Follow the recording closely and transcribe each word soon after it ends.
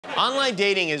Online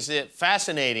dating is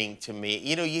fascinating to me.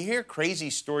 You know, you hear crazy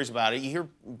stories about it. You hear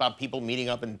about people meeting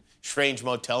up in strange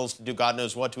motels to do God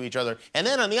knows what to each other. And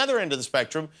then on the other end of the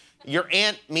spectrum, your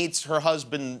aunt meets her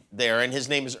husband there, and his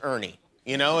name is Ernie.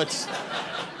 You know, it's...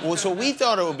 Well, so we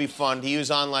thought it would be fun to use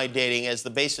online dating as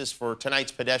the basis for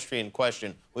tonight's pedestrian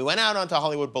question. We went out onto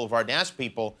Hollywood Boulevard and asked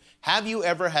people, have you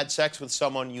ever had sex with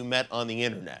someone you met on the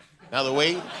internet? Now, the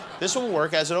way this will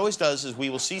work, as it always does, is we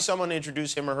will see someone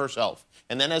introduce him or herself.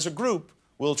 And then as a group,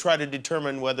 we'll try to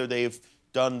determine whether they've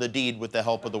done the deed with the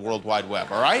help of the World Wide Web,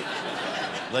 all right?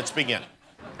 Let's begin.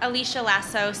 Alicia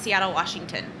Lasso, Seattle,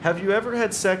 Washington. Have you ever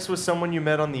had sex with someone you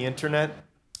met on the internet?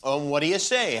 What do you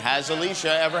say? Has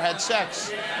Alicia ever had sex?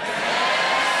 With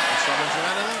someone she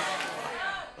met on the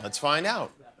internet? Let's find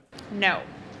out. No.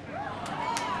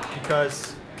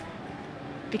 Because?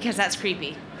 Because that's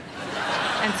creepy.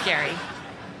 And scary.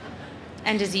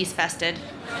 And disease-fested.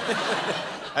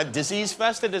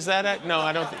 Disease-fested? Is that it? No,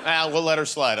 I don't think... we'll let her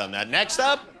slide on that. Next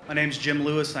up? My name's Jim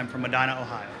Lewis. I'm from Medina,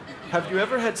 Ohio. Have you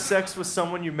ever had sex with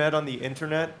someone you met on the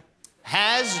internet?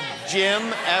 Has Jim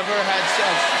ever had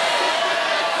sex?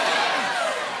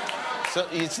 So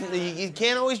you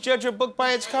can't always judge a book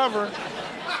by its cover.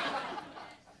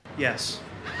 Yes.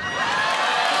 Wait,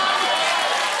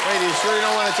 are you sure you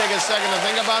don't want to take a second to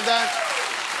think about that?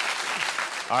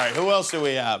 All right, who else do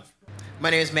we have? My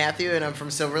name is Matthew, and I'm from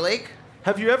Silver Lake.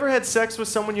 Have you ever had sex with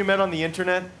someone you met on the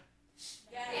internet?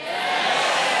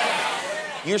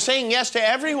 Yes. You're saying yes to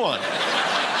everyone.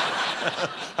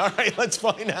 All right, let's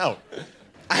find out.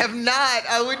 I have not.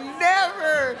 I would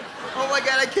never. Oh my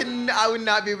God, I would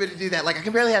not be able to do that. Like, I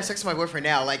can barely have sex with my boyfriend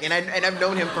now. Like, and I've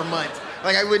known him for months.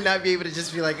 Like, I would not be able to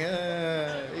just be like,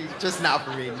 just not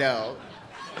for me. No.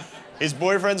 His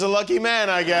boyfriend's a lucky man,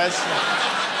 I guess.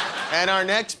 And our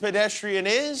next pedestrian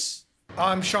is?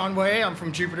 I'm Sean Way. I'm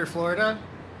from Jupiter, Florida.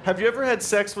 Have you ever had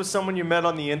sex with someone you met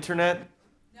on the internet?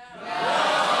 No.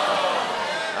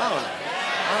 Oh.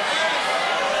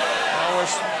 Well, we're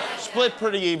split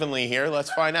pretty evenly here.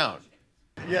 Let's find out.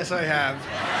 Yes, I have.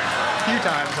 A few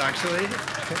times, actually.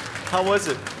 How was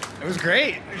it? It was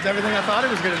great. It was everything I thought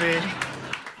it was going to be.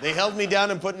 They held me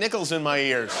down and put nickels in my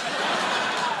ears.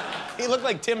 He looked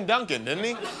like Tim Duncan, didn't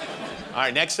he? All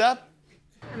right, next up.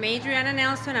 I'm Adriana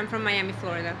Nelson. I'm from Miami,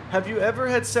 Florida. Have you ever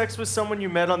had sex with someone you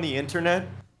met on the internet?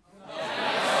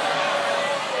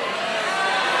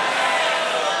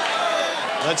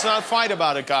 Let's not fight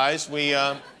about it, guys.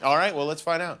 All right, well, let's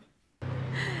find out.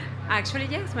 Actually,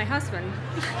 yes, my husband.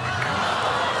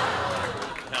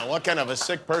 Now, what kind of a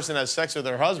sick person has sex with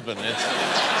her husband?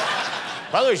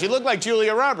 By the way, she looked like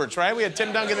Julia Roberts, right? We had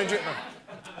Tim Duncan and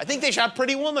I think they shot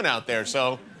Pretty Woman out there,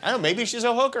 so I don't know, maybe she's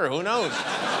a hooker, who knows?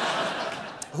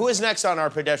 Who is next on our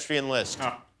pedestrian list?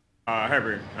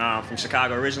 Herbert, from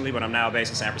Chicago originally, but I'm now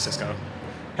based in San Francisco.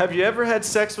 Have you ever had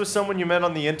sex with someone you met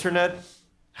on the internet?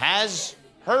 Has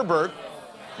Herbert,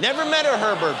 never met a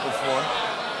Herbert before,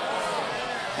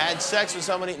 had sex with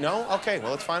somebody? No? Okay,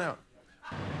 well, let's find out.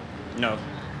 No.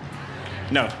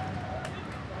 No.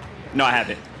 No, I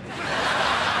haven't.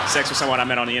 Sex with someone I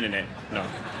met on the internet? No.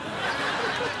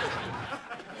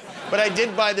 But I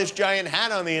did buy this giant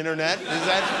hat on the internet. Is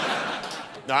that...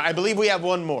 No, I believe we have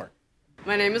one more.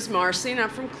 My name is Marcy, and I'm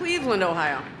from Cleveland,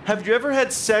 Ohio. Have you ever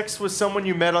had sex with someone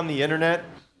you met on the internet?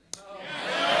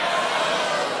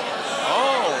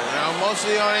 Oh, now most of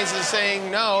the audience is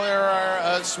saying no. There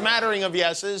are a smattering of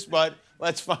yeses, but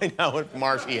let's find out what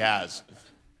Marcy has.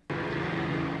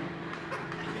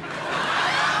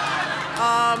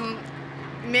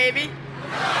 Maybe.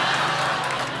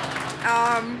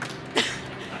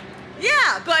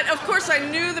 Yeah, but of course I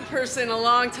knew the person a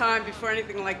long time before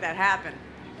anything like that happened,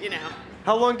 you know.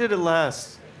 How long did it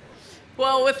last?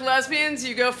 Well, with lesbians,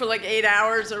 you go for like 8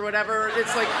 hours or whatever.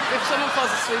 It's like, if someone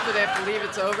falls asleep or they have to leave,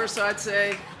 it's over. So I'd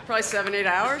say probably 7, 8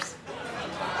 hours.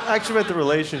 I actually meant the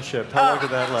relationship. How long did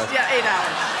that last? Yeah, 8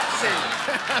 hours. Same.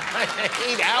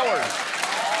 8 hours.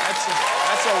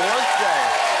 That's a work day.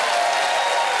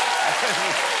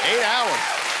 8 hours.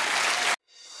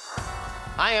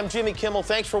 Hi, I'm Jimmy Kimmel.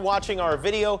 Thanks for watching our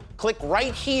video. Click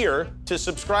right here to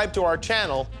subscribe to our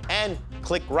channel, and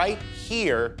click right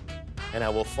here, and I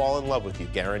will fall in love with you,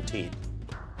 guaranteed.